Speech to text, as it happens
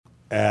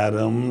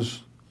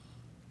Adams,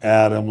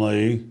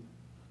 Adamley,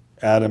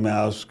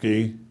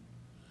 Adamowski,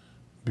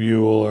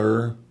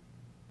 Bueller,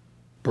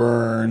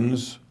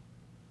 Burns,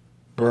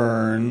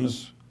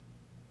 Burns,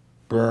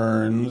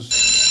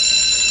 Burns.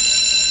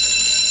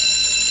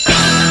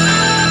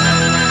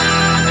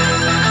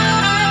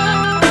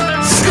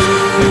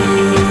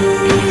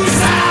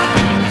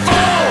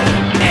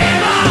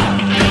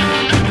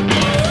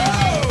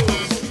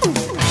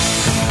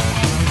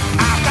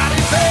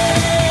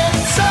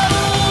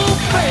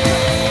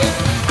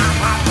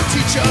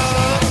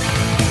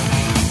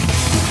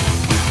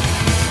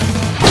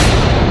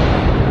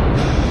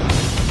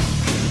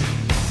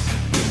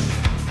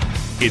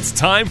 It's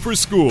time for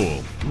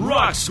school,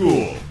 Rock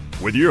School,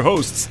 with your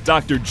hosts,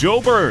 Dr.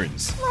 Joe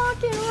Burns.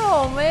 Rock and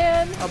roll,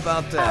 man. How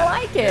about that? I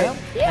like it.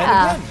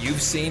 Yeah. And again,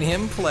 you've seen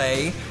him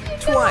play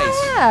twice.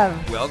 I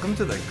have. Welcome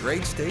to the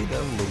great state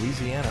of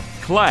Louisiana.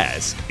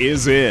 Class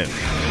is in.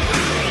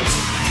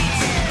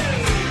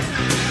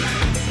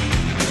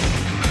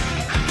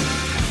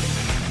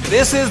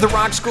 This is the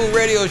Rock School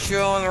Radio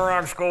Show on the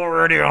Rock School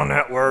Radio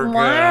Network.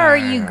 Why are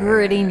you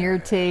gritting your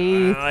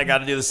teeth? I got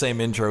to do the same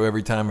intro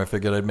every time. I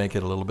figured I'd make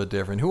it a little bit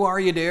different. Who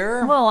are you,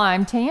 dear? Well,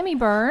 I'm Tammy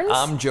Burns.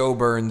 I'm Joe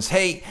Burns.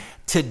 Hey,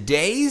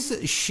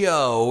 today's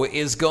show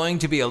is going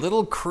to be a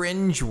little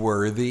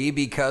cringeworthy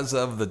because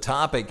of the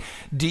topic.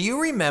 Do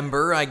you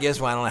remember, I guess,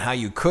 well, I don't know how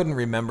you couldn't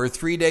remember,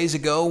 3 days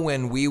ago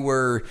when we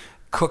were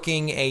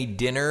cooking a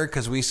dinner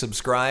because we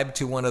subscribed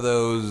to one of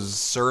those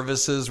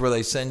services where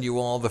they send you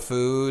all the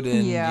food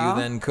and you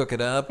then cook it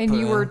up. And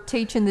you were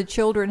teaching the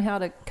children how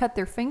to cut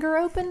their finger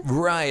open?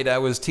 Right. I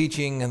was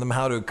teaching them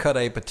how to cut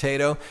a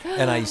potato,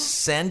 and I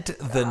sent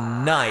the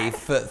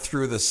knife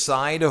through the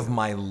side of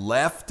my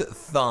left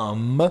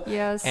thumb.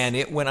 Yes. And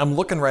it went, I'm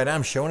looking right at it.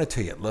 I'm showing it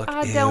to you. Look,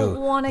 I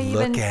don't want to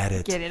even at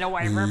it. Get it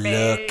away from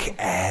me. Look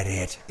at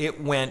it.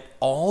 It went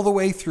all the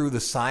way through the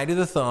side of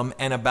the thumb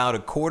and about a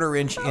quarter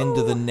inch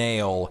into the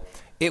nail.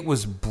 It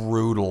was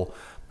brutal.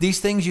 These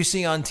things you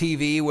see on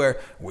TV where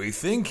we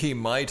think he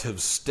might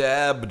have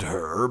stabbed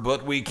her,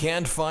 but we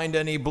can't find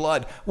any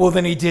blood. Well,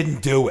 then he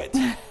didn't do it.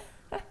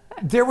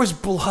 There was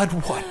blood,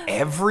 what,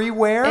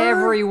 everywhere?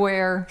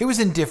 Everywhere. It was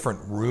in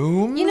different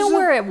rooms. You know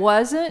where it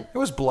wasn't? There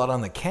was blood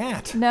on the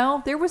cat.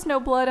 No, there was no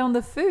blood on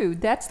the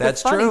food. That's the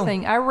funny true.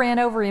 thing. I ran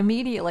over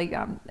immediately.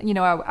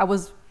 I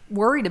was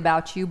worried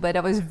about you, but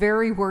I was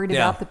very worried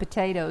about the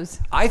potatoes.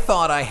 I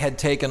thought I had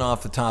taken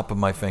off the top of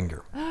my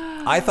finger.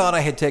 I thought I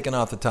had taken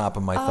off the top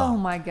of my thumb. Oh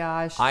my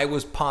gosh. I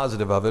was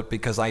positive of it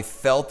because I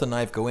felt the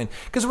knife go in.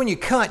 Because when you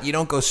cut, you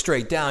don't go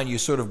straight down. You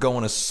sort of go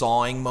in a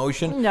sawing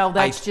motion. No,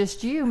 that's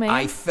just you, man.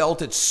 I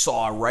felt it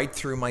saw right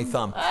through my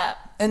thumb.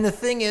 And the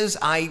thing is,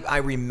 I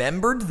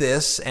remembered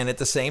this, and at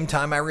the same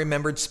time, I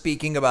remembered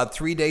speaking about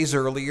 3 days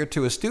earlier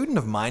to a student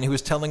of mine who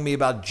was telling me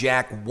about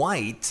Jack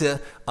White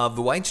of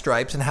the White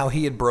Stripes and how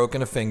he had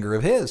broken a finger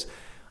of his.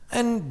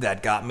 And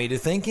that got me to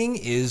thinking,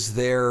 is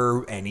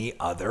there any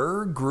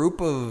other group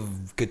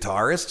of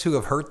guitarists who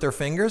have hurt their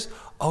fingers?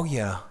 Oh,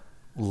 yeah.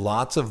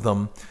 Lots of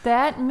them.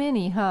 That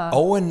many, huh?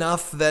 Oh,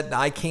 enough that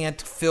I can't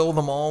fill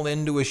them all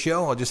into a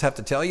show. I'll just have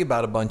to tell you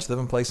about a bunch of them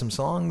and play some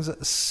songs.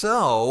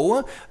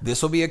 So,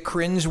 this will be a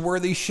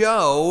cringe-worthy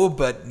show,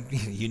 but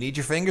you need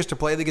your fingers to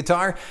play the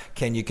guitar.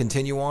 Can you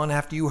continue on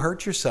after you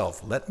hurt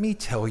yourself? Let me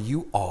tell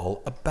you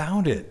all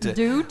about it.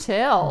 Do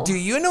tell. Do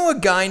you know a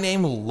guy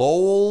named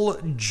Lowell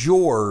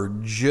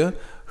George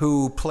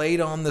who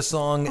played on the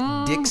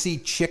song Dixie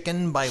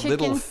Chicken by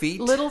Little Feat?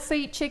 Little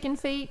Feat, Chicken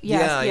Feet?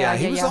 Yes, yeah.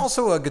 He was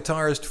also a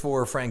guitarist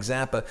for Frank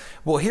Zappa.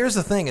 Well, here's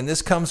the thing, and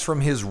this comes from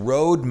his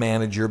road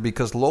manager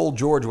because Lowell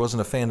George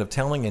wasn't a fan of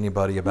telling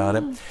anybody about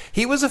it.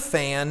 He was a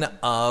fan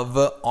of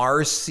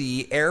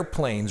RC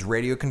airplanes,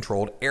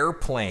 radio-controlled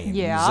airplanes.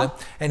 Yeah.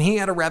 And he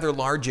had a rather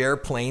large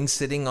airplane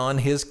sitting on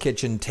his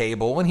kitchen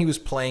table, and he was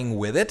playing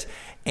with it.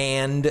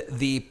 And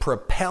the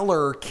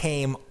propeller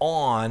came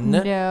on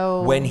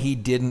when he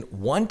didn't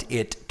want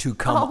it to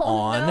come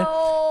on.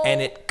 No. And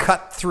it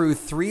cut through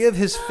 3 of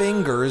his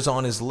fingers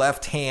on his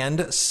left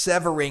hand,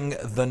 severing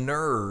the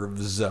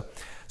nerves.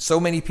 So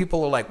many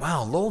people are like,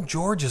 wow, Lowell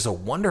George is a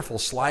wonderful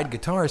slide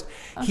guitarist.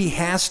 He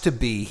has to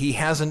be. He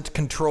hasn't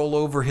control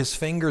over his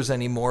fingers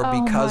anymore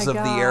because of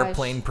the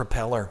airplane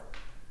propeller.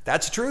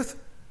 That's the truth.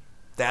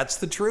 That's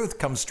the truth.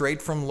 Comes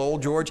straight from Lowell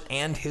George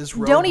and his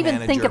road Don't even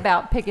manager. think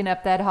about picking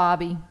up that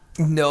hobby.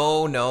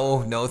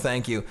 No,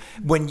 thank you.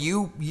 When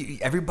you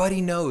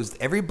everybody knows,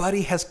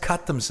 everybody has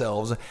cut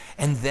themselves,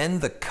 and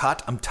then the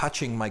cut, I'm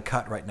touching my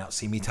cut right now.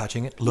 See me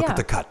touching it? Look at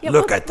the cut.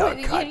 Look at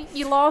the cut.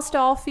 You lost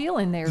all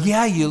feeling there.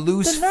 Yeah, you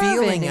lose The nerve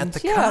feeling endings,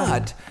 at the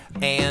cut.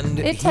 And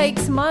it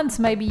takes months,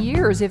 maybe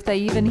years, if they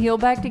even heal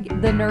back together.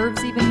 The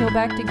nerves even heal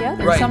back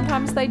together. Right.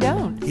 Sometimes they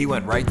don't. He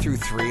went right through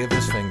 3 of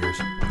his fingers.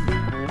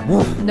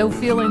 No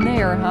feeling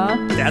there, huh?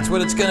 That's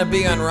what it's going to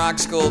be on Rock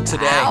School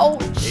today.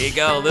 Ouch. Here you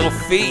go, little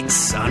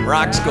feats on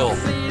Rock School.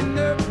 Seen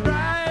the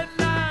bright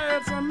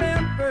lights of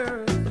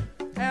Memphis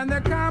and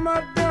the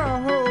Commodore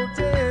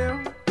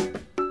Hotel,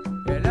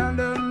 and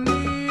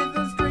underneath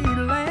the street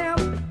lamp,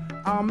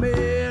 I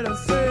made a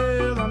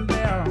southern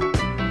belle.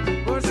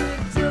 Well,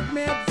 she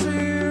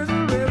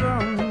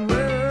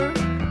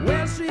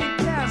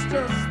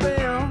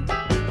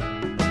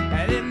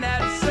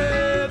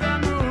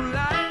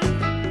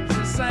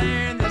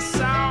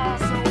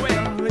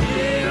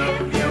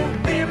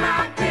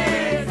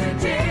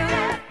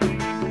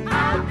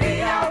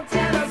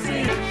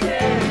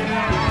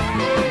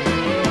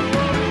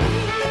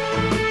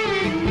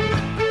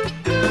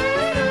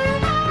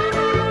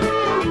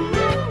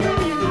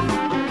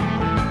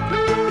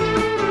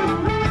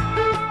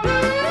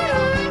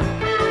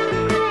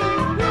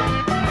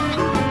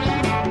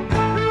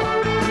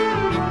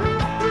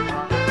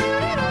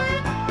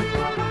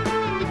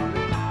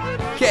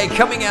Okay,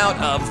 coming out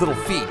of Little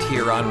Feat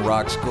here on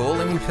Rock School,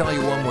 let me tell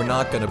you one we're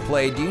not going to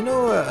play. Do you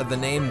know the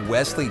name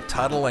Wesley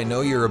Tuttle? I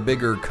know you're a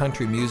bigger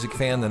country music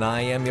fan than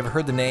I am. You ever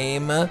heard the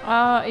name?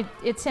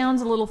 It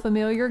sounds a little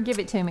familiar. Give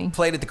it to me.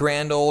 Played at the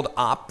Grand Ole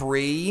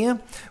Opry.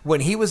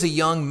 When he was a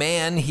young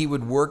man, he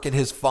would work at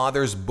his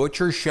father's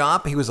butcher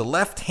shop. He was a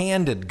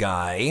left-handed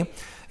guy,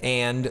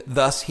 and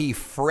thus he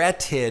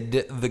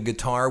fretted the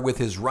guitar with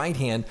his right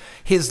hand.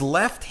 His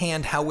left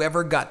hand,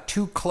 however, got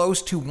too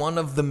close to one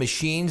of the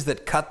machines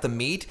that cut the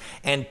meat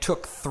and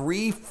took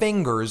 3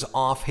 fingers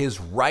off his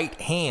right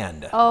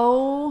hand.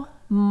 Oh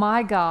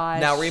my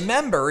gosh. Now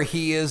remember,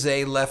 he is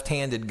a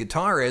left-handed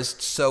guitarist,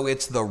 so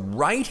it's the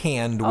right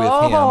hand with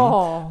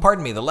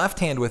the left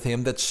hand with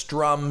him that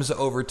strums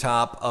over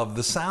top of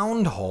the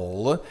sound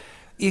hole.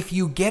 If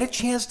you get a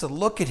chance to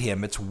look at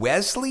him, it's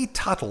Wesley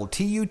Tuttle,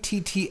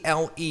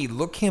 Tuttle.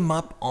 Look him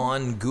up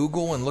on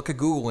Google and look at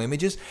Google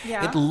Images.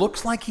 Yeah. It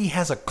looks like he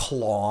has a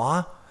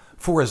claw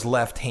for his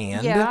left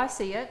hand. Yeah, I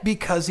see it.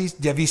 Because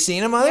have you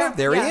seen him, Mother? Yeah,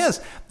 There yeah. he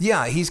is.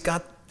 Yeah,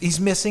 he's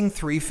missing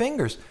 3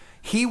 fingers.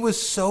 He was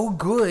so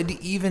good,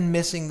 even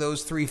missing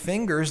those 3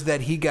 fingers,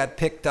 that he got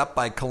picked up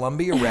by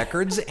Columbia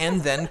Records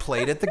and then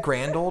played at the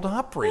Grand Ole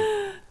Opry.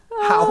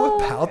 How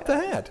about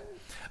that?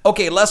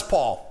 Okay, Les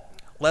Paul.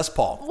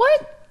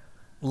 What?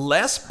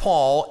 Les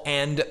Paul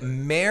and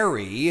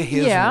Mary,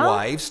 his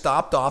wife,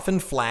 stopped off in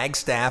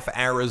Flagstaff,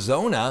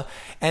 Arizona,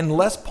 and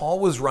Les Paul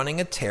was running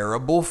a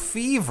terrible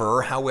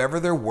fever. However,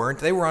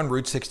 they were on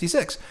Route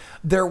 66.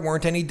 There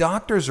weren't any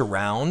doctors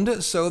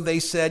around, so they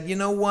said, you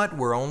know what,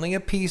 we're only a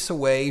piece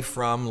away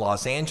from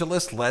Los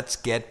Angeles. Let's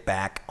get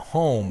back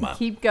home.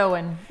 Keep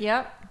going.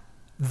 Yep.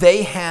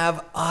 They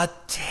have a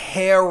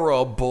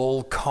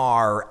terrible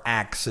car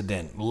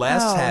accident.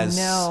 Les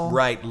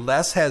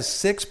has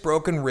 6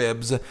 broken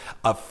ribs,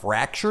 a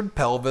fractured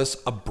pelvis,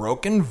 a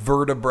broken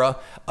vertebra,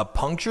 a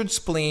punctured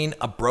spleen,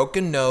 a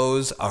broken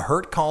nose, a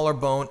hurt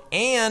collarbone,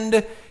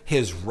 and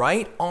his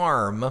right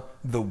arm,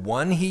 the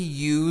one he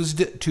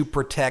used to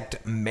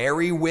protect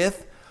Mary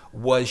with,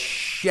 was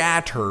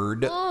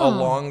shattered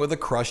along with a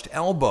crushed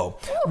elbow,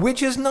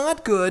 which is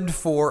not good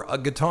for a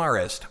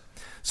guitarist.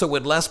 So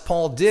what Les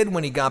Paul did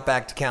when he got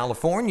back to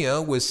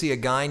California was see a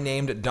guy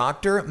named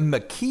Dr.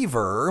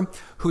 McKeever,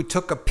 who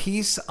took a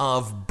piece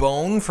of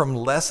bone from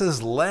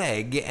Les's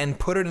leg and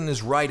put it in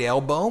his right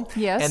elbow.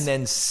 Yes. And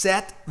then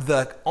set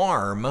the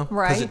arm,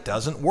 because it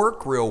doesn't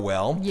work real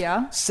well.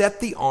 Yeah.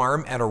 Set the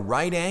arm at a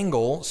right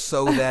angle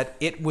so that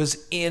it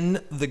was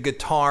in the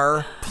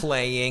guitar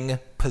playing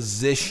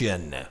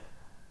position.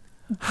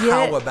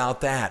 How about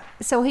that?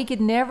 So he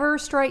could never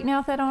straighten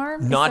out that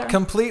arm? Not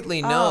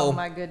completely, no. Oh,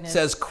 my goodness.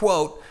 Says,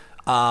 quote,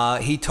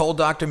 he told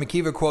Dr.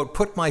 McKeever, quote,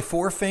 put my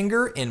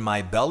forefinger in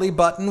my belly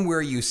button where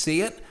you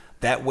see it.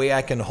 That way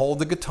I can hold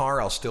the guitar.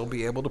 I'll still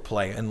be able to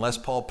play. And Les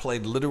Paul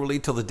played literally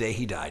till the day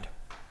he died.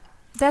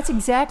 That's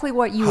exactly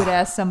what you would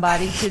ask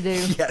somebody to do.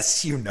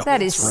 Yes, you know.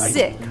 That is right.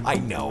 sick. I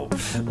know.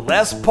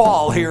 Les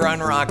Paul here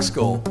on Rock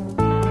School.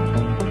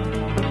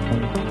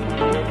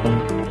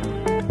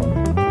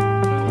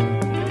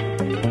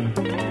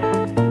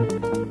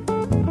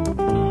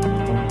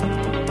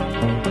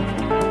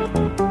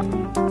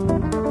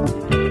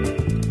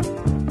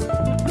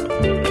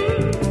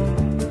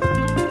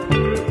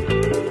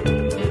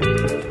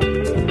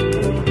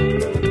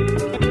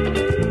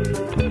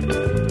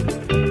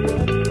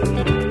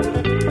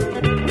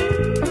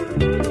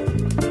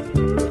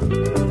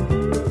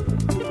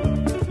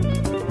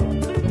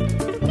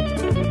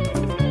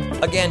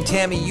 Again,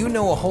 Tammy, you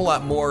know a whole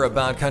lot more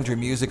about country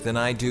music than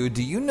I do.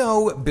 Do you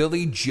know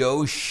Billy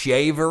Joe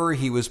Shaver?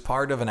 He was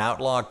part of an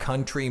outlaw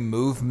country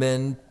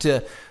movement,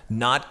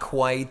 not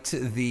quite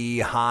the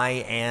high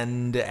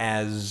end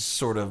as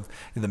sort of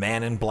the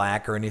Man in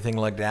Black or anything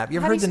like that. You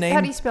ever heard the name?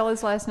 How do you spell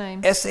his last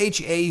name?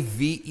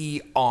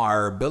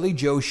 Shaver, Billy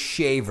Joe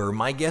Shaver.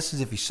 My guess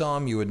is if you saw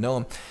him, you would know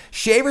him.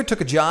 Shaver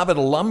took a job at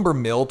a lumber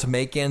mill to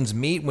make ends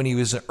meet when he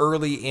was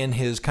early in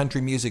his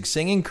country music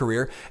singing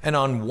career, and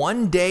on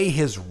one day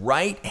his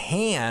right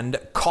hand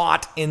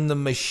caught in the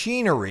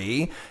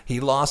machinery. He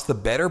lost the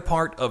better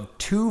part of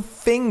 2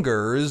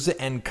 fingers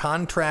and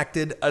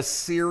contracted a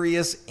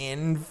serious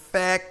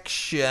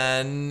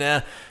infection.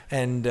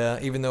 And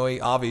even though he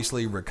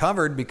obviously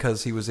recovered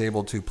because he was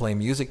able to play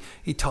music,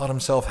 he taught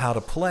himself how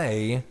to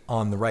play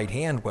on the right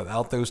hand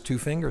without those 2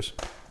 fingers.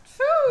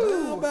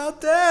 How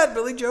about that,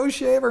 Billy Joe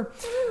Shaver?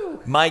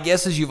 My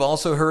guess is you've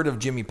also heard of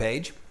Jimmy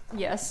Page.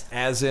 Yes.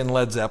 As in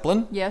Led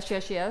Zeppelin? Yes.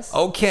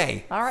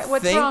 Okay. All right,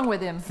 what's wrong with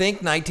him?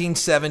 Think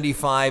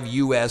 1975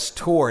 U.S.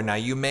 tour. Now,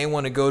 you may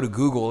want to go to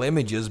Google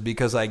Images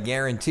because I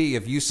guarantee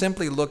if you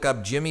simply look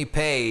up Jimmy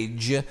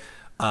Page,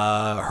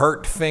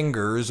 hurt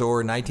fingers, or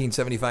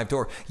 1975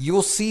 tour,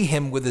 you'll see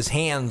him with his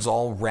hands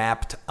all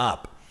wrapped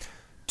up.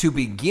 To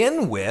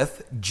begin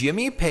with,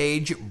 Jimmy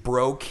Page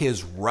broke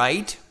his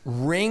right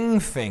ring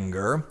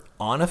finger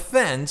on a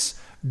fence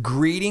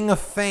greeting a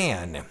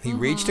fan. He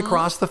reached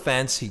across the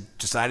fence, he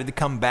decided to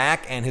come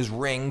back, and his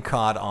ring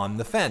caught on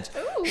the fence.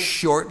 Ooh.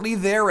 Shortly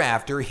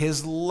thereafter,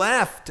 his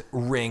left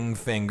ring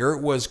finger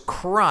was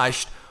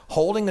crushed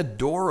holding a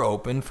door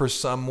open for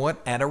someone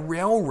at a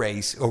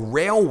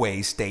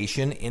railway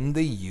station in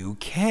the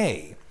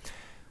UK.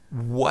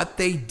 What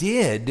they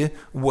did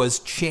was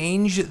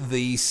change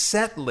the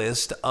set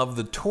list of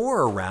the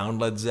tour around,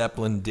 Led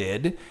Zeppelin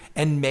did,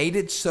 and made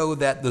it so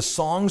that the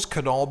songs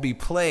could all be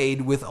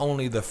played with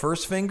only the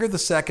first finger, the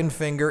second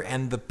finger,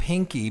 and the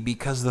pinky,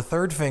 because the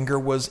third finger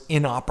was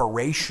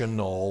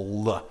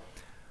inoperational.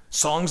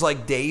 Songs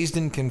like Dazed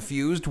and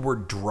Confused were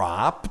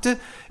dropped.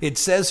 It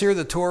says here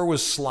the tour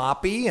was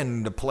sloppy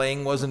and the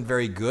playing wasn't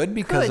very good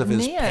because of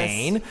his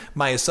pain.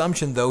 My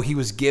assumption, though, he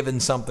was given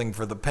something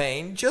for the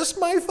pain. Just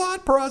my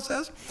thought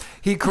process.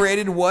 He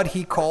created what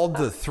he called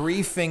the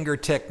three-finger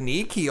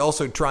technique. He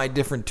also tried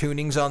different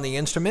tunings on the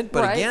instrument.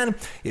 But again,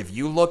 if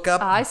you look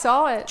up I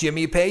saw it.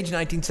 Jimmy Page,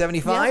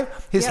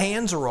 1975, his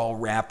hands are all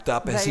wrapped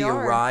up as he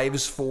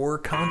arrives for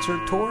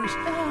concert tours.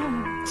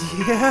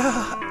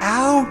 Yeah,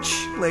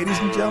 ouch, ladies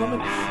and gentlemen.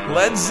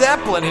 Led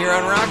Zeppelin here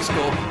on Rock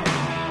School.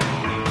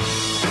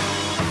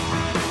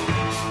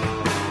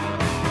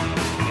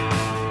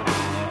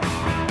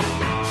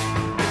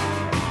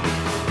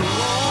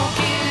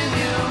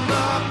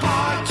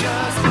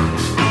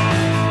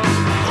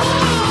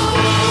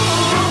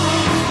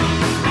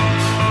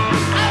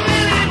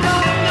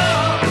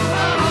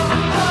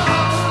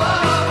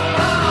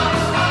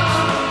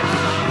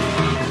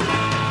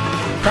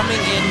 Coming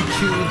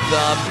into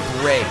the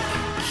break,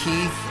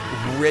 Keith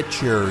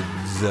Richards.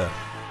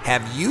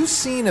 Have you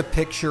seen a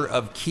picture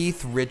of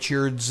Keith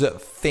Richards'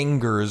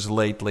 fingers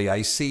lately?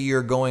 I see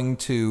you're going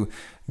to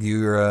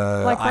your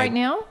right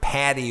now?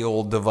 iPad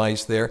old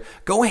device there.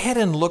 Go ahead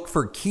and look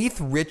for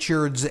Keith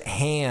Richards'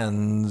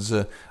 hands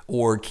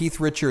or Keith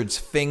Richards'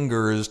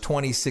 fingers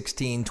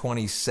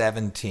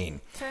 2016-2017.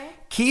 Okay.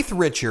 Keith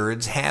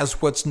Richards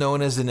has what's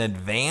known as an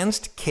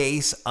advanced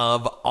case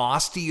of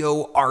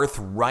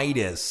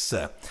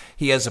osteoarthritis.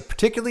 He has a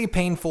particularly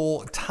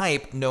painful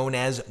type known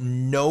as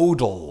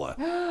nodal.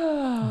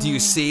 Do you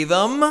see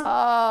them?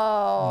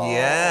 Oh,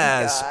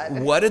 yes.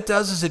 God. What it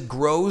does is it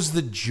grows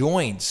the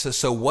joints.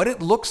 So what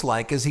it looks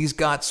like is he's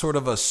got sort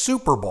of a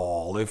super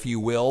ball, if you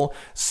will,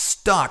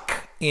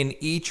 stuck in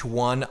each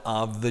one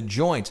of the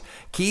joints.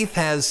 Keith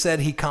has said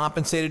he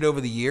compensated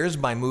over the years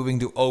by moving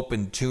to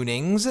open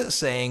tunings,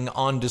 saying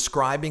on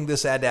describing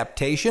this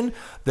adaptation,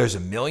 there's a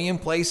million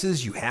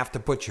places you have to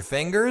put your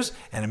fingers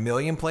and a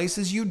million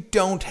places you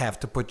don't have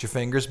to put your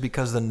fingers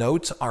because the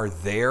notes are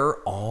there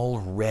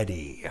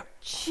already.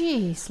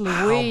 Jeez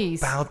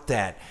Louise. How about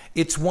that?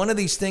 It's one of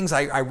these things,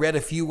 I read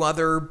a few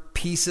other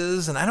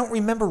pieces, and I don't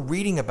remember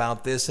reading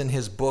about this in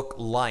his book,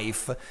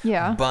 Life.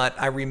 Yeah. But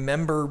I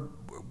remember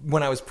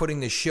when I was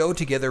putting the show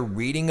together,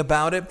 reading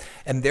about it,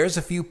 and there's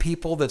a few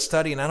people that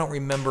study, and I don't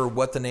remember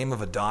what the name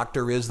of a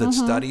doctor is that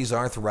studies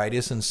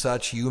arthritis and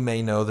such. You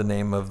may know the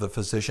name of the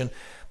physician.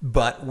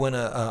 But when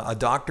a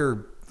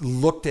doctor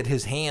looked at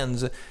his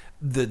hands,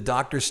 the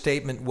doctor's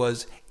statement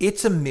was,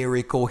 it's a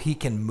miracle he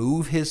can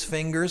move his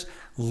fingers,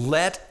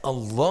 let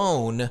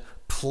alone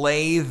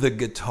play the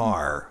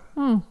guitar.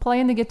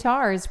 Playing the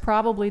guitar is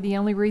probably the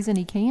only reason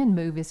he can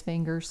move his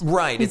fingers.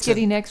 Right. He's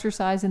getting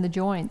exercise in the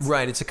joints.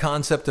 Right. It's a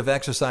concept of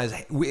exercise.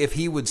 If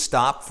he would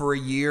stop for a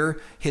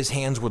year, his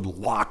hands would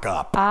lock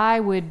up.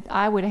 I would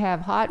have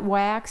hot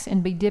wax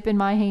and be dipping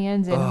my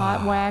hands in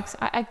hot wax.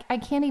 I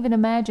can't even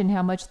imagine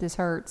how much this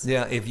hurts.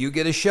 Yeah. If you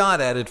get a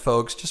shot at it,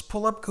 folks, just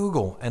pull up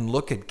Google and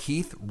look at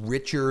Keith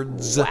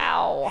Richards'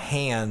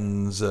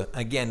 hands.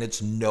 Again, it's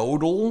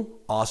nodal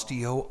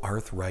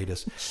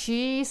osteoarthritis.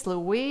 Jeez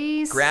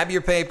Louise. Grab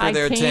your paper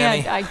there,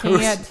 Tammy. I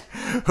can't.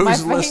 Who's My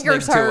listening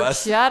fingers to hurt.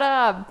 us? Shut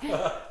up.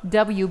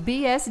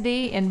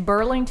 WBSD in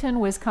Burlington,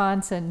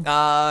 Wisconsin. Do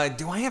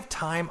I have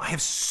time? I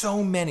have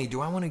so many.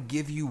 Do I want to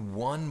give you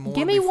one more?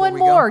 Give me before one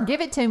we more. go?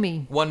 Give it to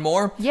me. One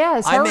more?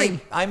 Yes, hurry.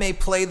 I may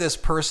play this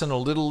person a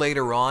little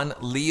later on.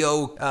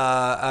 Leo,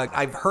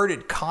 I've heard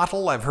it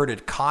Cottle. I've heard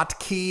it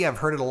Kottke. I've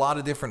heard it a lot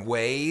of different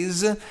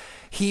ways.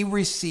 He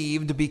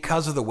received,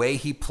 because of the way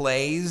he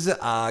plays,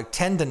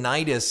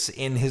 tendinitis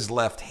in his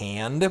left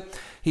hand.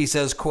 He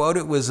says, quote,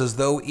 it was as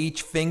though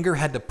each finger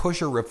had to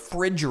push a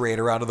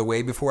refrigerator out of the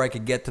way before I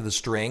could get to the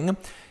string.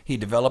 He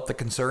developed the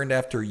concern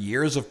after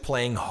years of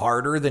playing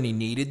harder than he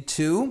needed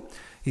to.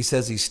 He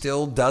says he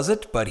still does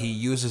it, but he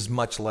uses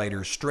much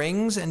lighter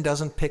strings and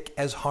doesn't pick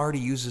as hard.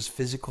 He uses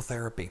physical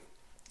therapy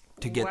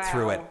to get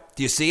through it.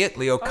 Do you see it?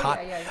 Leo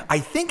Yeah. I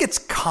think it's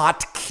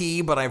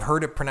Kottke, but I've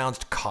heard it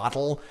pronounced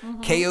Kottle.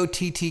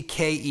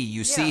 Kottke.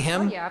 You see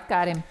him? Oh, yeah, I've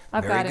got him.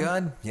 Very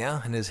good.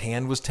 Yeah, and his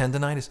hand was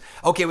tendinitis.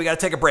 Okay, we got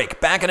to take a break.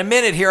 Back in a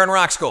minute here on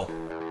Rock School.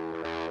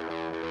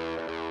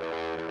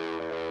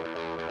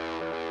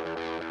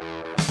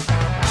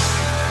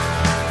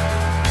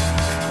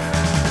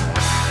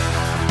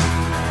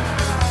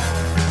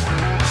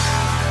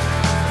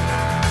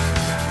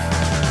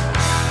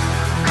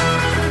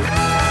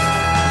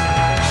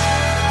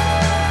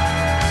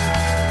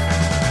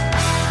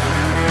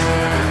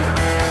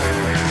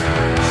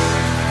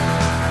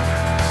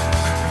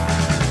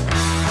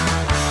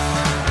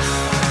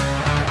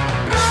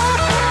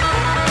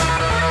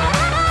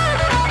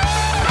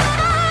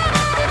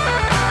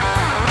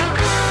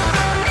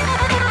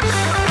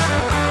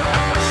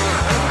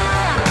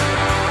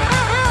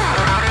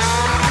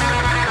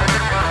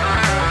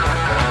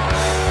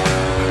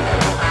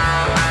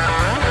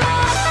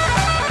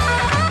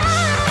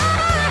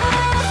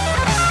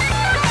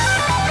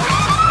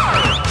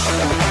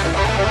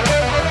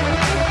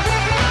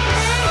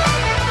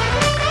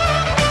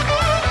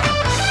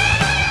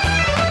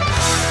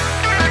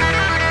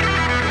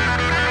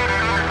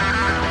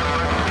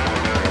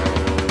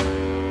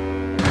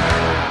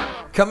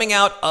 Coming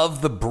out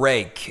of the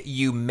break,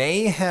 you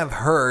may have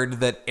heard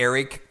that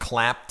Eric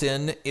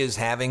Clapton is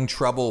having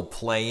trouble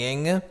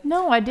playing.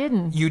 No, I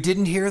didn't. You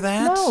didn't hear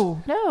that?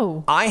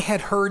 No. I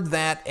had heard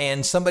that,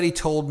 and somebody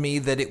told me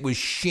that it was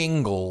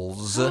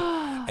shingles.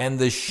 And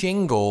the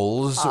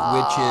shingles,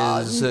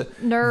 which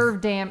is... nerve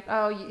damage.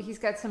 Oh, he's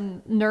got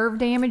some nerve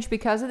damage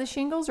because of the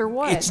shingles, or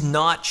what? It's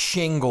not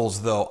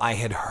shingles, though. I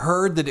had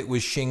heard that it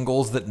was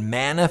shingles that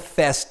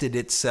manifested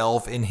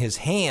itself in his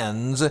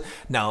hands.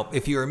 Now,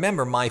 if you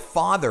remember, my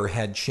father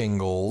had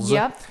shingles.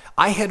 Yep.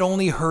 I had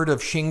only heard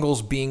of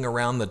shingles being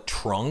around the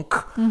trunk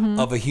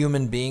of a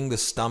human being, the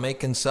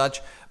stomach and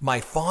such. My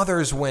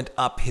father's went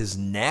up his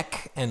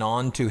neck and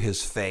onto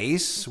his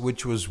face,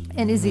 which was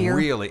and his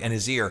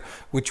ear,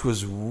 which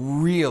was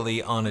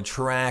really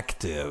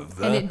unattractive.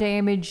 And it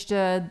damaged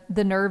the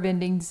nerve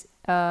endings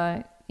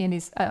in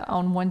his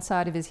on one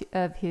side of his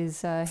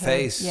face.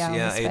 head.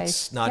 Yeah, his it's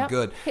face. not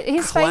good.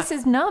 His face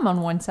is numb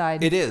on one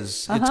side. It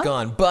is. It's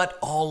gone. But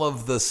all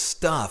of the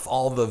stuff,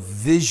 all the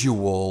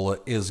visual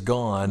is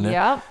gone.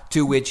 Yep.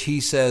 To which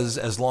he says,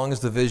 as long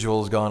as the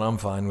visual is gone, I'm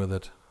fine with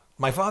it.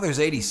 My father's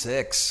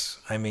 86.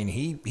 I mean,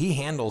 he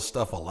handles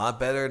stuff a lot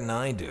better than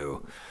I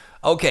do.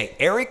 Okay,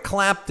 Eric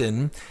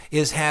Clapton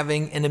is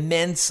having an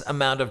immense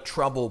amount of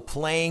trouble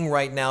playing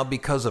right now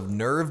because of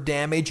nerve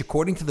damage.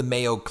 According to the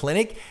Mayo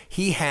Clinic,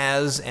 he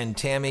has, and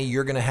Tammy,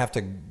 you're going to have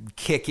to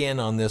kick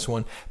in on this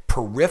one,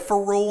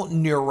 peripheral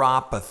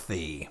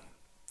neuropathy.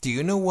 Do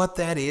you know what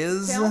that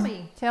is?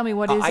 Tell me,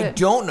 what is it? I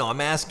don't know.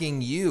 I'm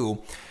asking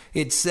you.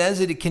 It says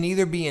that it can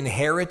either be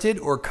inherited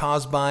or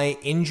caused by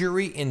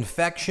injury,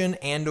 infection,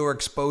 and or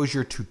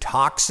exposure to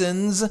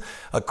toxins.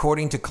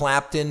 According to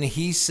Clapton,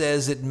 he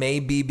says it may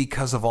be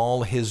because of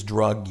all his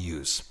drug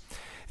use.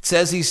 It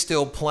says he's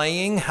still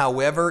playing.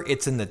 However,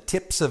 it's in the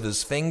tips of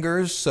his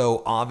fingers,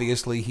 so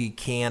obviously he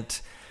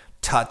can't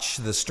touch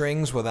the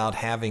strings without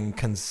having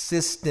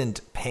consistent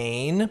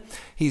pain.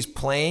 He's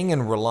playing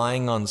and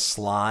relying on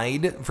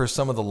slide for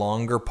some of the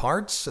longer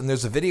parts. And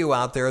there's a video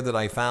out there that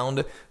I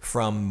found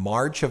from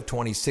March of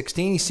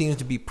 2016. He seems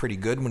to be pretty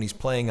good when he's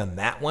playing on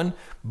that one.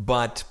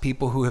 But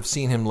people who have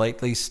seen him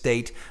lately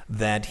state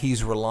that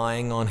he's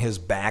relying on his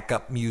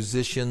backup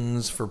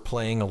musicians for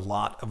playing a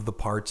lot of the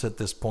parts at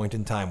this point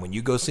in time. When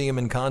you go see him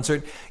in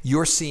concert,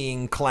 you're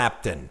seeing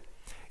Clapton.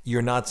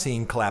 You're not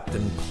seeing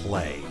Clapton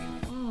play.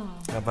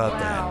 How about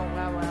that?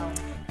 Wow.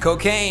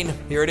 Cocaine,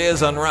 here it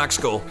is on Rock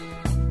School.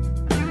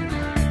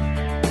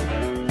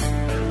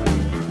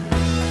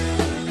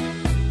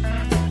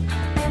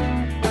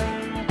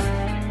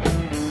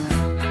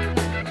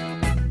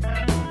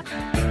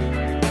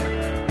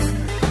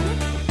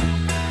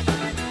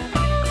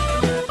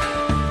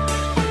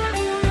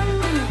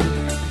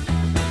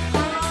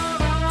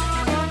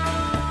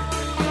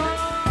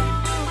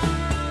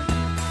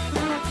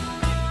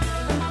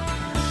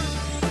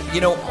 You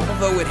know,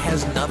 although it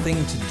has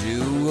nothing to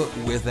do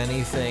with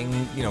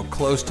anything,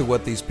 close to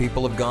what these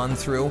people have gone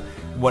through,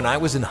 when I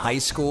was in high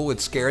school,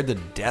 it scared the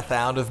death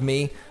out of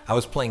me. I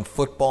was playing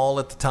football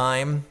at the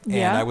time,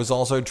 and I was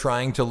also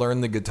trying to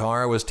learn the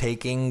guitar. I was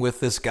taking with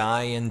this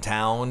guy in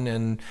town,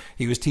 and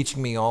he was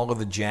teaching me all of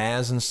the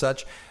jazz and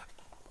such.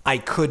 I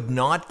could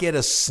not get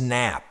a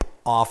snap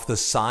off the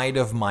side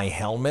of my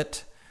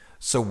helmet,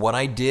 so what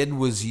I did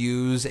was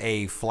use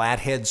a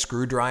flathead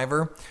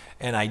screwdriver,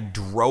 and I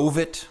drove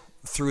it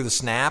through the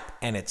snap,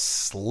 and it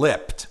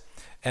slipped.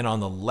 And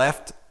on the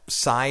left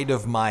side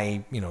of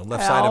my,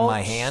 side of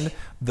my hand,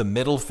 the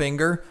middle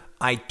finger,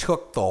 I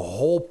took the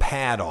whole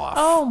pad off.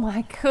 Oh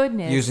my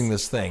goodness! Using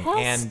this thing.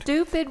 How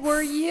stupid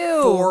were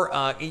you?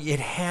 It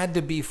had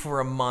to be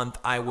for a month.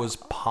 I was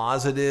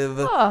positive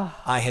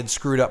I had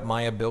screwed up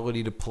my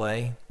ability to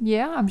play.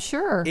 Yeah, I'm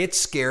sure. It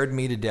scared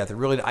me to death. It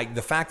really.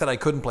 The fact that I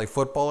couldn't play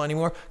football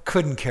anymore,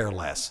 couldn't care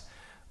less.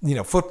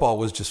 Football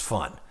was just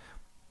fun.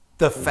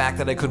 The fact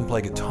that I couldn't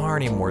play guitar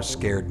anymore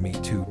scared me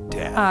to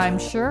death. I'm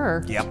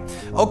sure. Yep.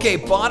 Okay,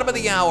 bottom of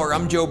the hour.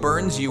 I'm Joe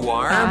Burns. You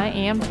are? I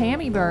am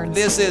Tammy Burns.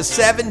 This is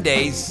 7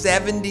 days,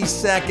 70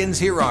 seconds.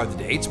 Here are the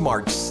dates.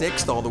 March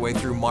 6th all the way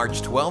through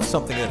March 12th.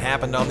 Something that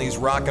happened on these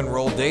rock and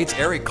roll dates.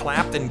 Eric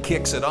Clapton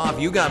kicks it off.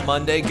 You got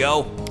Monday.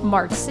 Go.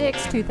 March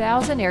 6,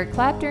 2000, Eric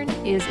Clapton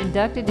is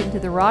inducted into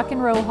the Rock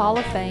and Roll Hall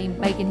of Fame,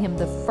 making him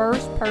the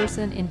first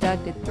person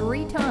inducted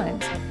 3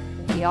 times.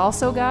 He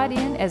also got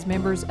in as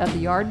members of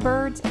the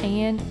Yardbirds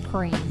and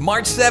Cream.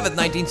 March 7th,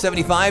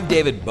 1975,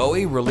 David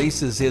Bowie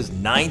releases his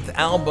 9th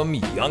album,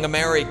 Young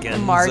Americans.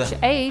 March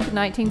 8th,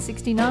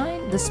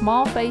 1969, the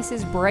Small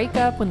Faces break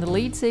up when the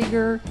lead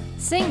singer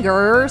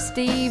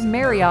Steve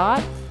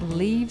Marriott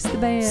leaves the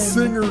band.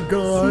 Singer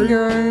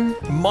guy.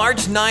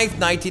 March 9th,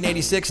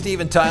 1986,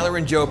 Steven Tyler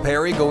and Joe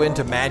Perry go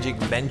into Magic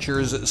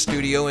Ventures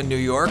studio in New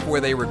York where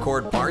they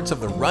record parts of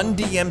the Run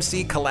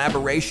DMC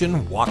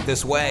collaboration, Walk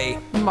This Way.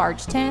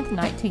 March 10th,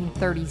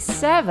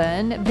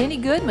 1937, Benny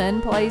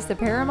Goodman plays the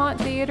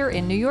Paramount Theater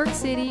in New York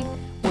City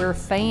where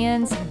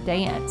fans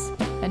dance.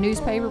 A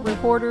newspaper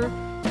reporter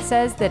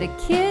says that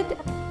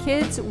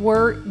kids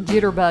were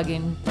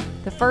jitterbugging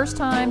the first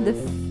time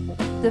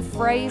The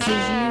phrase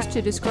is used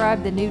to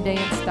describe the new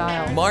dance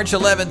style. March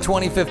 11,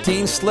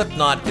 2015,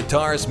 Slipknot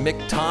guitarist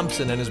Mick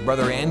Thompson and his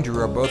brother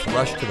Andrew are both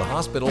rushed to the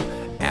hospital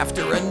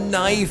after a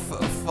knife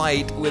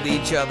fight with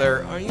each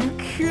other. Are you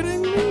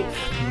kidding me?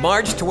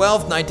 March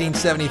 12,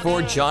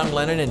 1974, John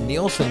Lennon and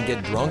Nielsen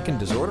get drunk and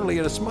disorderly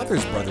at a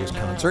Smothers Brothers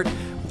concert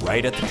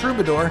right at the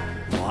Troubadour,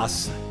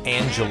 Los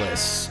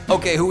Angeles.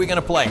 Okay, who are we going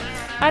to play?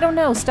 I don't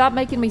know. Stop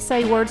making me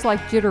say words like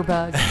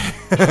jitterbug.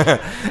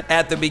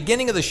 At the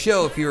beginning of the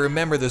show, if you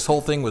remember, this whole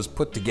thing was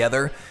put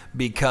together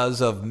because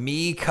of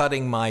me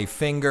cutting my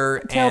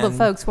finger. Tell the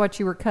folks what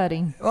you were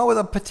cutting. Oh, with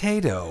a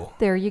potato.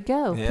 There you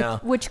go. Yeah.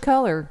 Which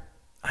color?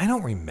 I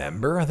don't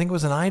remember. I think it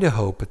was an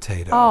Idaho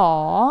potato.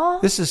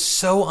 Aww. This is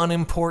so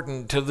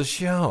unimportant to the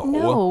show.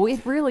 No,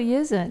 it really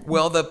isn't.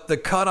 Well, the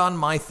cut on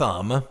my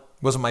thumb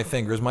wasn't my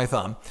finger, it was my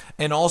thumb.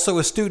 And also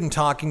a student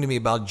talking to me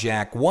about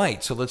Jack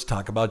White. So let's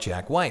talk about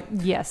Jack White.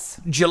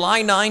 Yes.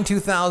 July 9,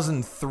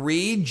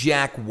 2003,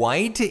 Jack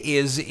White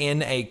is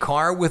in a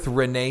car with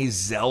Renee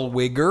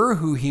Zellweger,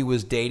 who he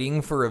was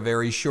dating for a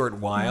very short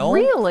while.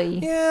 Really?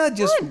 Yeah,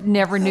 just... I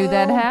never knew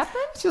that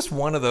happened. Just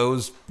one of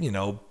those,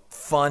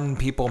 Fun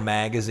People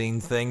magazine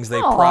things.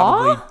 They Aww.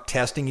 probably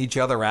testing each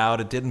other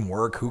out. It didn't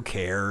work. Who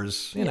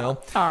cares? All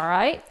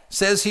right.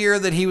 Says here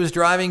that he was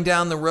driving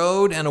down the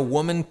road and a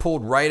woman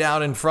pulled right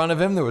out in front of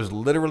him. There was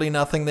literally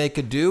nothing they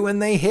could do,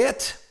 and they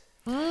hit.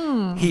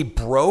 He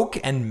broke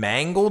and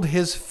mangled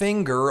his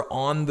finger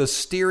on the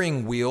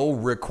steering wheel,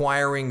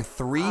 requiring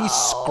 3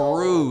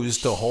 screws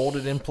to hold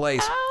it in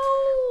place.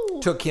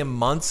 Took him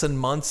months and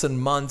months and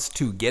months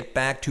to get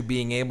back to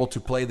being able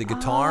to play the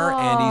guitar.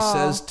 And he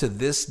says to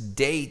this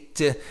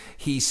date,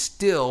 he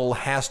still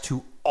has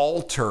to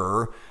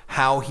alter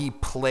how he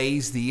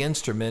plays the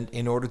instrument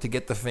in order to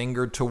get the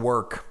finger to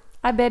work.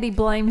 I bet he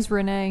blames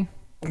Renee.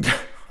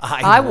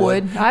 I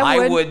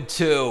would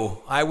too.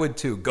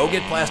 Go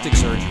get plastic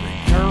surgery.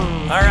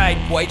 All right,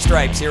 White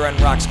Stripes here on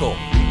Rock School.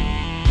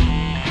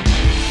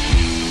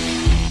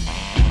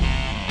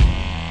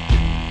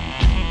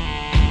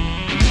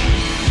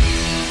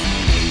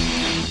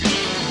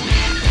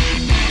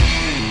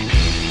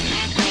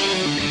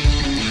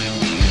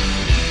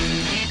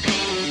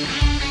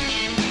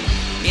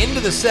 Into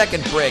the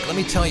second break, let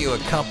me tell you a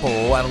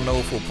couple. I don't know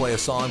if we'll play a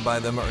song by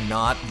them or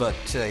not, but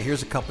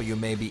here's a couple you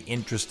may be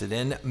interested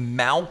in.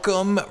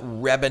 Malcolm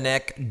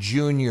Rebenek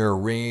Jr.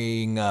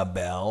 Ring a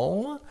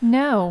bell?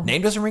 No.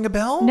 Name doesn't ring a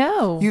bell?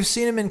 No. You've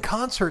seen him in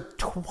concert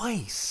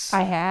twice.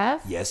 I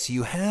have? Yes,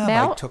 you have.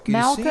 I took you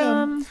to see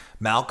him.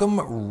 Malcolm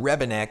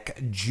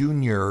Rebenek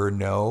Jr.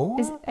 No.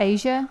 Is it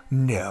Asia?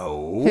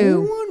 No.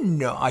 Who?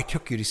 No. I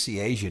took you to see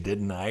Asia,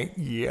 didn't I?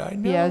 Yeah, I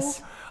know.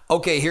 Yes.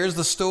 Okay, here's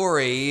the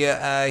story.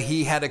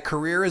 He had a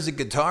career as a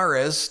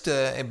guitarist,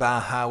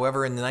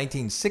 however, in the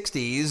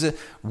 1960s,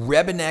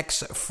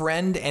 Rebenek's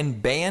friend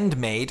and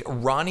bandmate,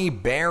 Ronnie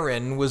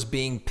Barron, was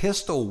being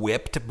pistol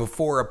whipped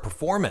before a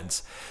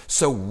performance.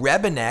 So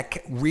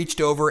Rebenek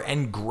reached over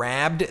and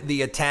grabbed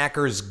the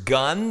attacker's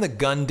gun. The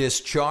gun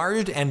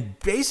discharged and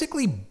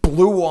basically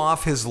blew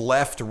off his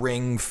left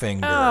ring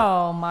finger.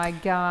 Oh, my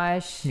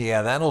gosh.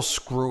 Yeah, that'll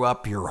screw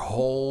up your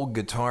whole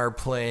guitar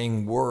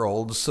playing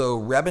world. So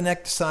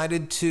Rebenek decided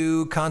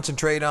to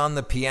concentrate on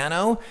the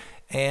piano,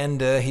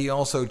 and he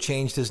also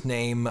changed his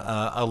name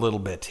a little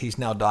bit. He's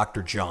now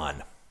Dr.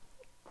 John.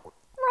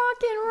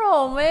 Rock and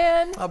roll,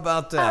 man. How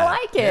about that? I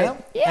like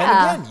it.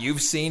 Yeah. And again,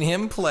 you've seen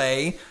him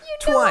play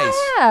twice.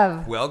 I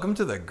have. Welcome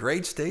to the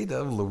great state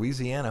of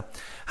Louisiana.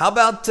 How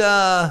about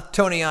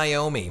Tony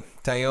Iommi?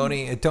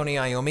 Tony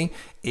Iommi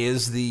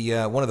is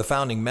the one of the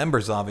founding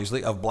members,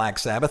 obviously, of Black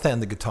Sabbath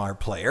and the guitar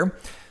player.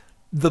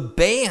 The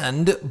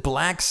band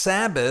Black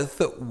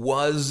Sabbath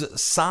was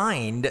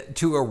signed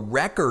to a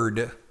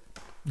record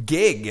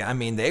gig. I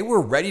mean, they were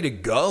ready to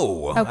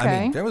go. Okay. I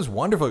mean, that was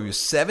wonderful. He was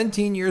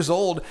 17 years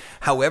old.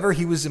 However,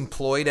 he was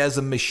employed as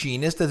a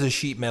machinist at a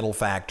sheet metal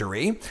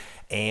factory.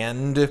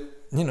 And,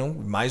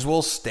 might as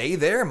well stay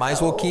there. Might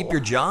as well keep your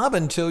job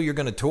until you're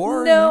going to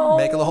tour and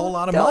make a whole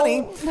lot of money.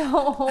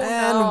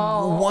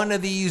 And one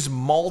of these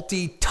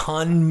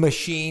multi-ton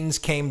machines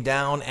came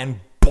down and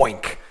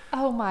boink.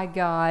 Oh, my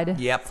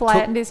God. Yep.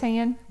 Flattened his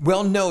hand?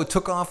 Well, no,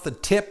 took off the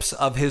tips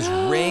of his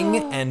ring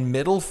and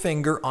middle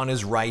finger on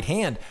his right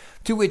hand.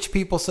 To which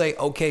people say,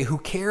 okay, who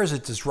cares?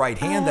 It's his right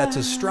hand. That's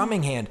his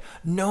strumming hand.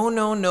 No.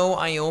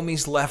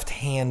 Iommi's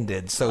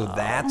left-handed. So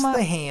that's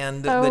the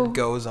hand that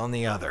goes on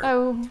the other.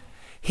 Oh.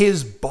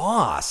 His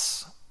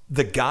boss,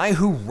 the guy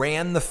who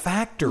ran the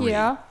factory,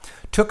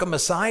 took him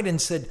aside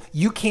and said,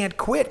 you can't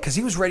quit, because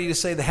he was ready to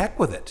say the heck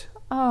with it.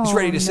 He's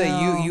ready to say,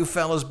 you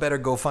fellas better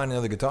go find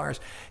another guitarist.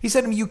 He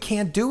said to him, you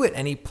can't do it.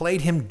 And he played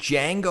him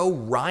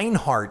Django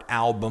Reinhardt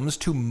albums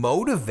to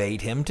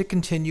motivate him to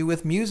continue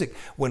with music.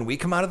 When we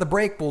come out of the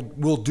break,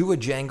 we'll do a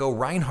Django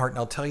Reinhardt, and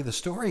I'll tell you the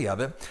story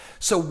of it.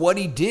 So what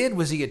he did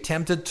was he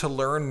attempted to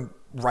learn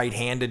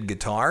right-handed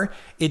guitar.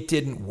 It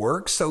didn't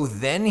work. So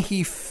then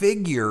he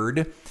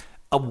figured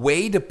a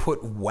way to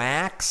put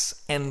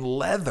wax and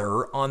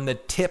leather on the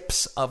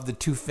tips of the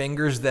two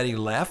fingers that he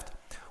left.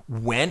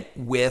 Went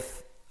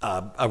with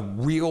a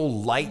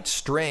real light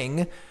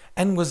string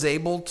and was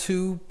able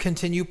to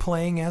continue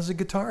playing as a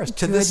guitarist.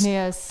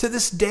 Goodness. To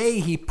this day,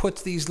 he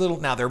puts these little,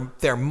 now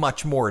they're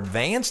much more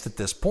advanced at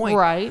this point.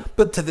 Right.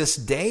 But to this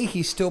day,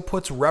 he still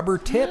puts rubber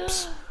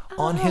tips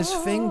on his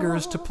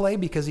fingers to play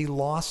because he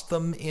lost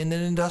them in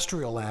an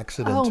industrial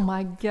accident. Oh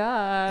my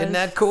gosh. Isn't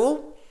that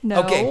cool?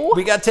 No. Okay,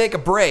 we got to take a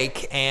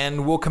break,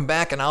 and we'll come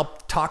back, and I'll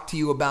talk to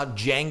you about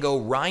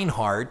Django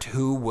Reinhardt,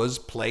 who was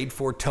played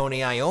for Tony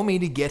Iommi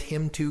to get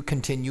him to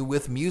continue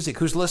with music.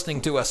 Who's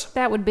listening to us?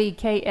 That would be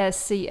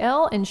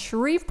KSCL in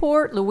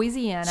Shreveport,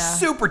 Louisiana.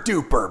 Super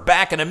duper.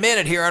 Back in a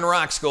minute here on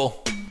Rock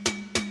School.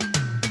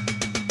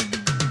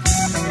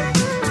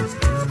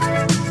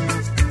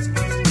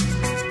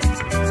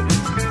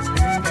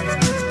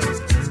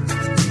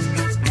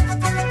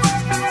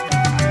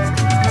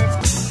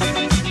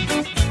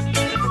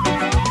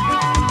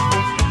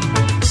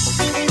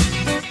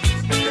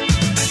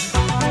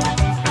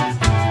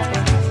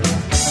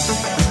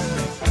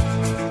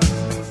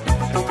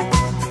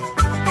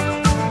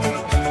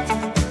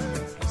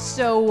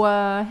 So,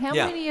 how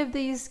many of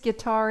these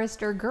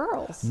guitarists are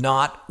girls?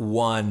 Not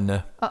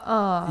one.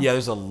 Yeah,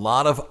 there's a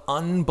lot of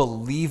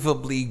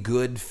unbelievably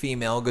good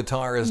female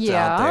guitarists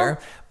out there,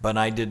 but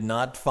I did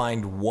not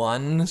find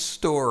one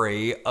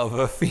story of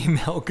a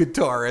female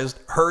guitarist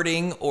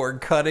hurting or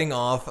cutting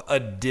off a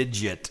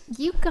digit.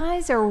 You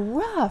guys are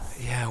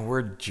rough. Yeah,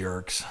 we're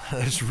jerks.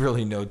 There's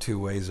really no two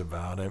ways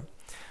about it.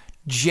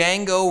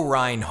 Django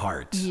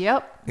Reinhardt.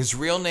 Yep. His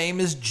real name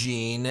is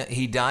Gene.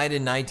 He died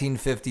in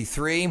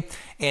 1953.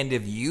 And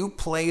if you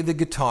play the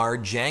guitar,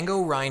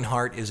 Django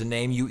Reinhardt is a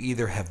name you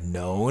either have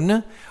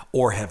known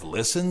or have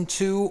listened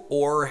to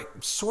or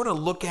sort of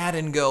look at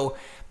and go,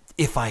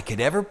 if I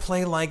could ever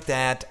play like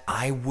that,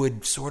 I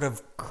would sort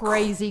of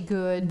crazy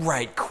good.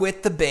 Right,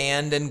 quit the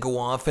band and go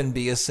off and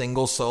be a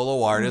single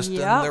solo artist,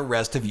 and the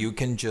rest of you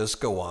can just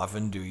go off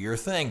and do your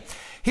thing.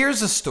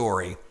 Here's a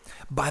story.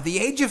 By the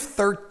age of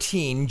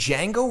 13,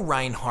 Django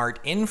Reinhardt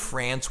in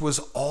France was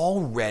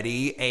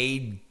already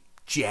a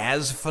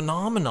jazz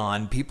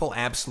phenomenon. People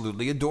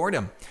absolutely adored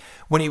him.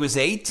 When he was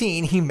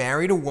 18, he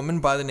married a woman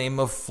by the name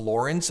of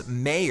Florence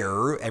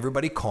Mayer.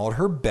 Everybody called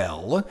her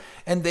Belle,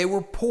 and they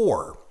were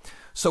poor.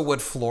 So what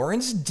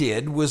Florence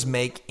did was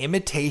make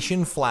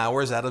imitation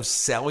flowers out of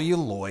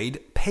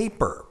celluloid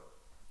paper.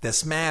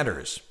 This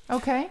matters.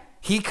 Okay.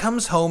 He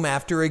comes home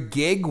after a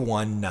gig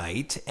one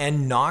night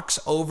and knocks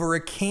over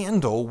a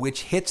candle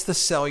which hits the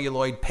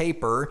celluloid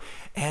paper,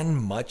 and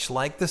much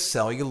like the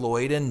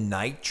celluloid and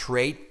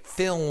nitrate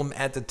film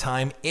at the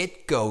time,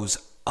 it goes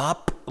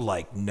up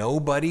like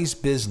nobody's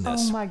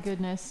business. Oh my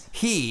goodness.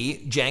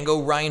 He,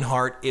 Django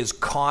Reinhardt, is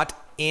caught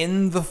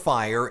in the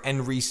fire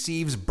and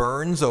receives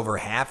burns over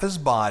half his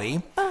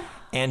body,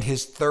 and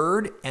his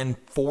third and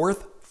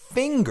fourth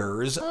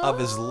fingers of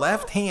his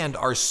left hand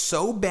are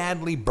so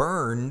badly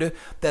burned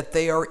that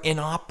they are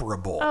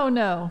inoperable. Oh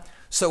no.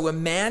 So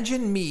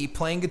imagine me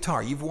playing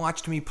guitar. You've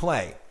watched me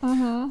play.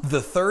 The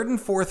third and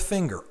fourth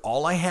finger,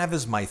 all I have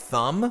is my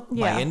thumb,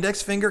 my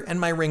index finger, and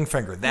my ring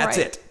finger. That's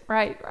it.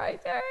 Right.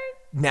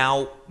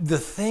 Now, the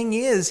thing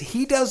is,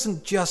 he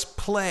doesn't just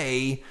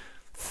play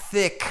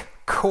thick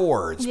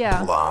chords.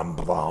 Yeah. Blum,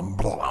 blum,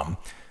 blum.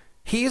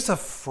 He's a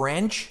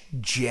French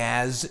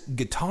jazz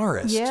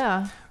guitarist.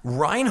 Yeah.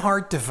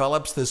 Reinhardt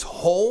develops this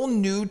whole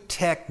new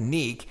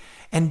technique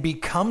and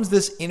becomes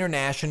this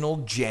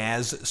international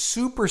jazz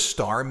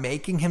superstar,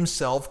 making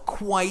himself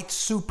quite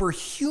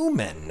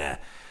superhuman.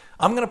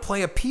 I'm going to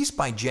play a piece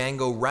by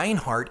Django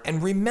Reinhardt,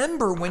 and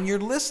remember when you're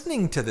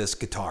listening to this,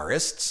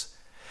 guitarists,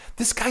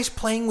 this guy's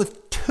playing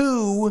with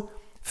two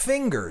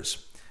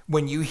fingers.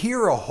 When you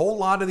hear a whole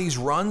lot of these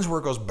runs where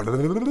it goes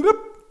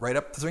right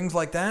up the strings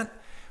like that,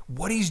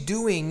 what he's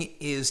doing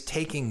is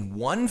taking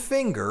one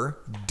finger,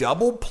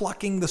 double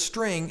plucking the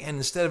string, and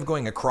instead of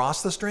going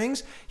across the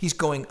strings, he's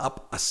going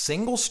up a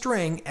single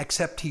string,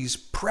 except he's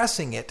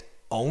pressing it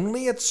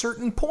only at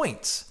certain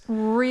points.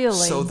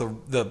 Really? So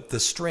the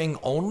string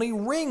only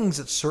rings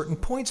at certain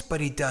points,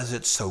 but he does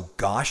it so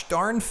gosh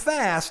darn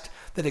fast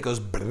that it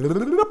goes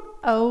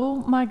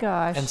oh my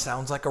gosh. and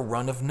sounds like a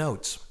run of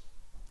notes.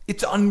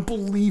 It's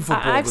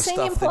unbelievable I've the seen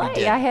stuff him that he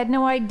play. did. I had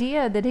no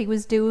idea that he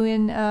was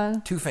doing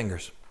Two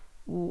fingers.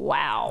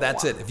 Wow.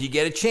 That's it. If you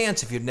get a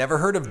chance, if you've never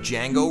heard of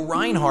Django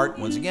Reinhardt,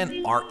 once again,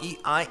 Reinhardt,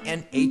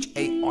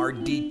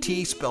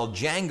 spelled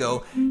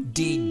Django,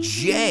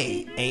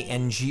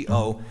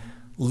 Django,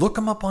 look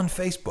him up on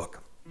Facebook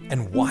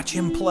and watch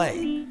him play.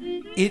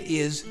 It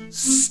is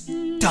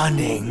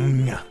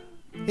stunning. Here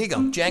you go,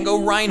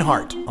 Django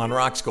Reinhardt on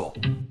Rock School.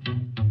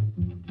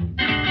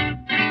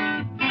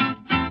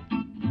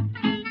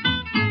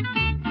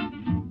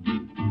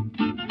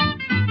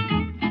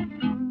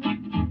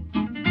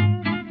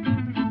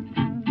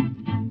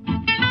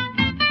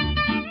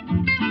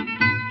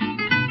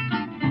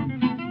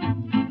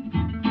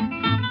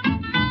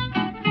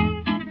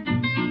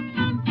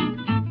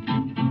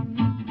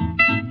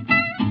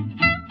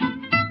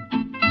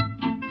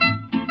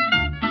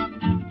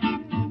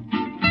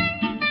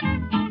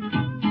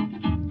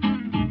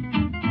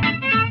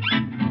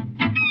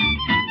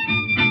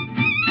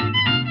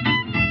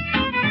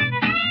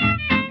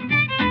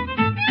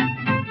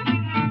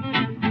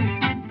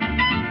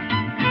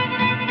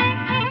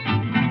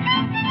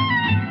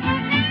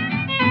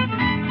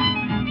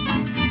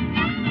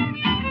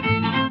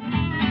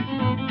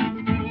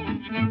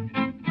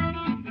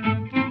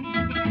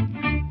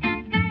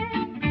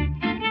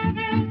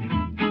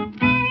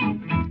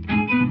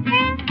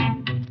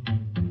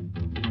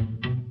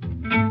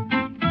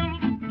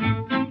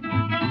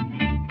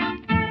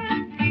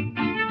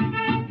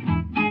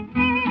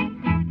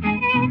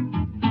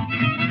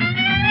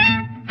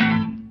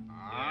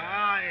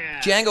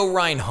 Django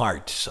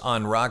Reinhardt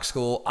on Rock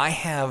School. I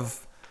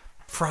have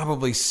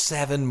probably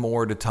 7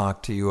 more to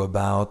talk to you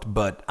about,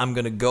 but I'm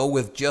going to go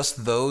with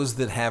just those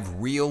that have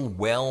real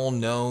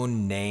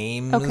well-known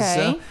names.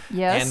 Okay,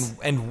 yes.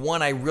 And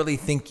one I really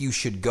think you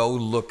should go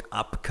look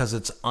up because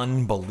it's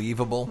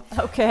unbelievable.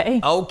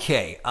 Okay.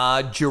 Okay,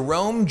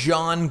 Jerome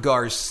John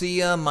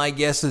Garcia, my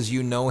guess is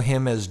you know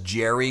him as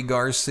Jerry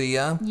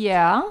Garcia.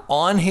 Yeah.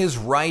 On his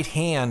right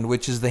hand,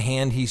 which is the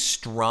hand he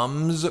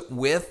strums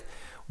with,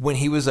 when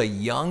he was a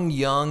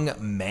young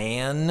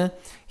man,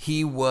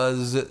 he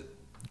was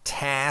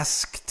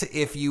tasked,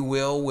 if you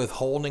will, with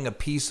holding a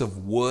piece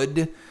of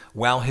wood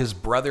while his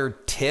brother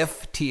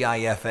Tiff,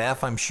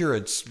 T-I-F-F, I'm sure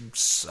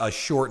it's a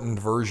shortened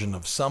version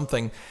of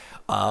something,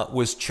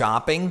 was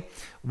chopping.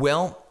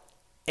 Well,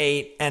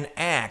 an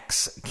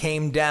axe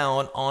came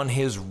down on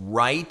his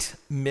right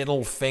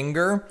middle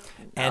finger.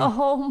 And,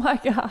 oh, my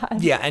God.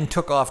 Yeah, and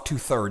took off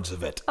 2/3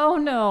 of it. Oh,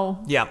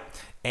 no. Yeah,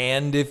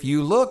 and if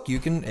you look, you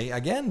can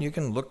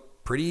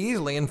look pretty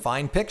easily and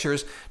find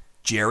pictures.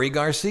 Jerry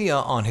Garcia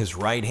on his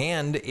right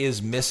hand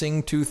is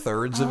missing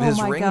 2/3 of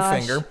his ring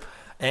finger,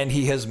 and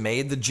he has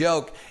made the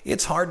joke,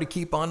 it's hard to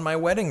keep on my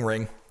wedding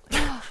ring.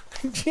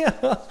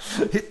 Yeah,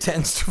 it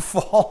tends to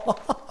fall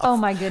off. Oh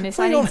my goodness,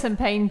 I need some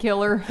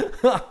painkiller.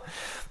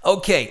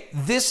 Okay,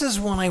 this is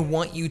one I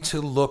want you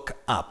to look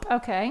up.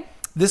 Okay.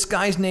 This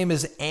guy's name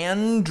is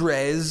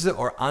Andres,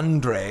 or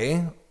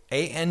Andre,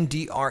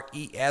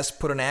 A-N-D-R-E-S,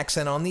 put an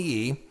accent on the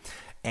E.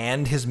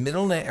 And his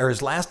middle name, or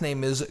his last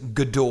name is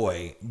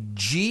Godoy,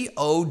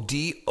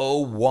 G-O-D-O-Y,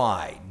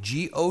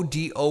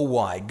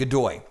 G-O-D-O-Y,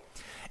 Godoy.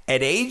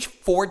 At age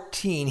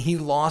 14, he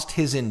lost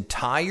his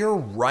entire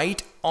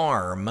right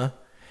arm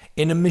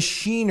in a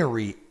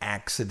machinery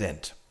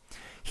accident.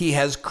 He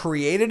has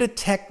created a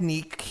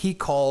technique he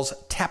calls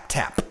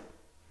tap-tap,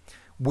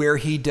 where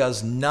he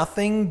does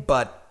nothing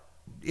but,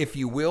 if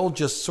you will,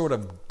 just sort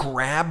of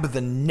grab the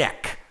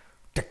neck,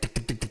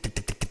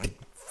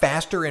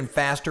 faster and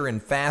faster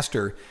and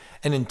faster,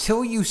 and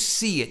until you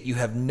see it, you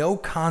have no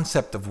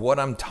concept of what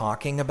I'm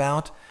talking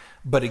about.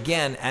 But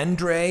again,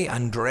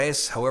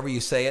 Andres, however you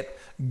say it,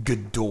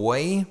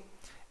 Godoy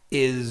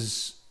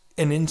is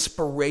an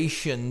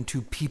inspiration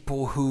to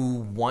people who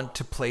want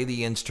to play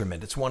the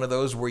instrument. It's one of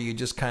those where you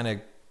just kind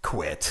of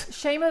quit.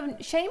 Shame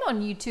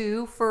on you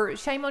two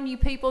shame on you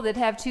people that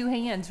have 2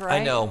 hands,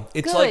 right? I know.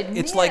 It's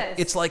Goodness.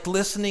 it's like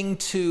listening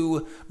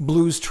to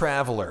Blues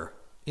Traveler.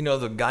 You know,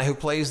 the guy who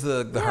plays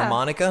the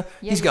harmonica?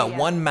 He's got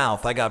one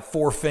mouth. I got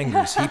 4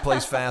 fingers. He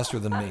plays faster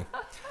than me.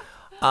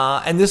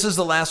 And this is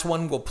the last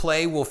one we'll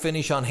play. We'll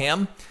finish on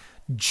him.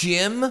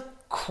 Jim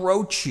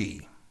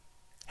Croce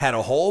had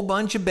a whole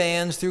bunch of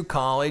bands through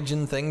college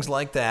and things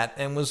like that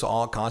and was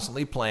all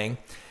constantly playing.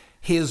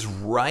 His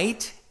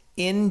right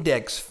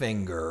index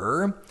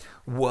finger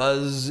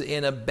was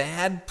in a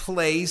bad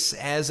place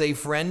as a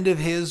friend of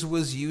his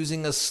was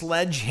using a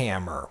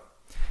sledgehammer.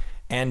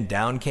 And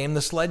down came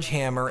the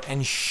sledgehammer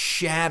and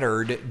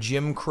shattered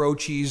Jim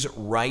Croce's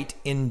right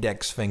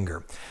index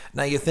finger.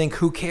 Now you think,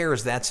 who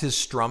cares? That's his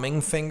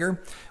strumming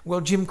finger.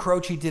 Well, Jim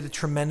Croce did a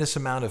tremendous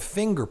amount of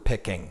finger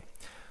picking.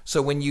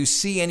 So when you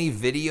see any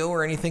video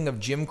or anything of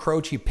Jim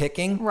Croce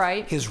picking,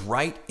 right, his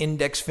right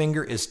index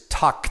finger is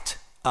tucked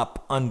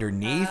up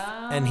underneath,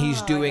 and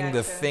he's doing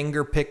the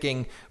finger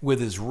picking with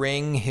his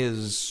ring,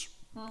 his,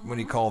 what do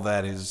you call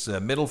that, his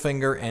middle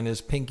finger and his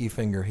pinky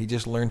finger. He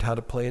just learned how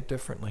to play it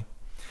differently.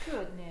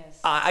 Goodness.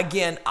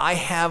 Again, I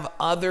have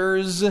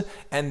others,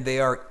 and they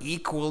are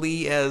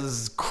equally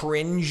as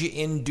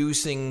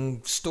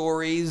cringe-inducing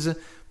stories,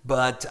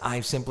 but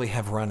I simply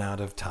have run out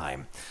of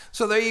time.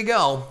 So there you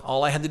go.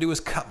 All I had to do was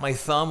cut my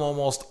thumb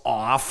almost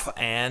off,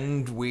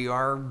 and we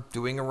are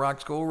doing a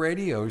Rock School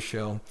radio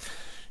show.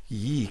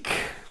 Yeek.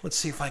 Let's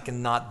see if I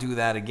can not do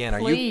that again.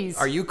 Please.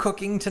 Are you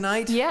cooking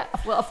tonight? Yeah,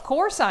 well, of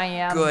course I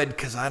am. Good,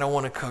 because I don't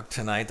want to cook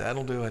tonight.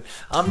 That'll do it.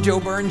 I'm Joe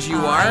Burns. You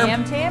are? I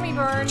am Tammy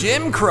Burns.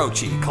 Jim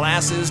Croce.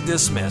 Class is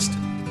dismissed.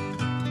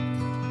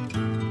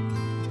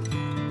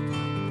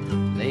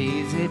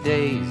 Lazy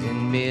days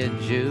in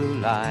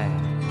mid-July,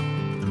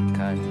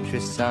 country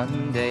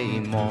Sunday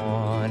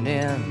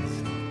mornings,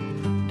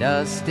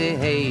 dusty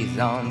haze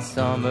on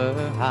summer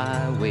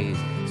highways,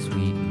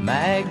 sweet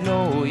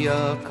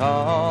magnolia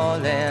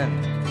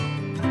calling.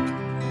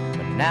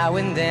 But now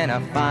and then I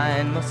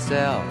find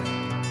myself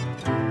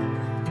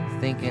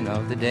thinking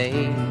of the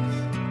days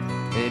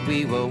that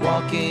we were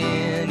walking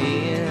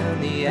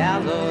in the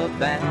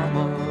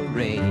Alabama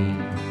rain,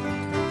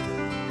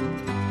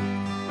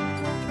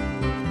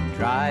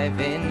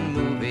 driving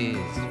movies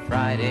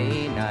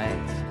Friday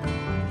nights,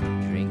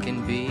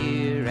 drinking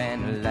beer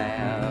and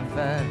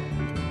laughing.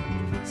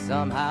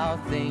 Somehow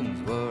things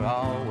were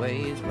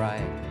always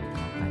right.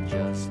 I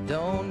just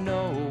don't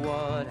know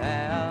what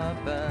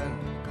happened.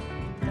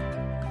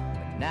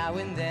 But now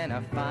and then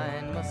I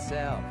find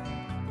myself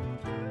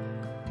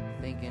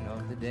thinking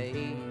of the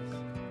days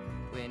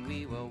when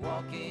we were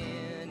walking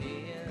in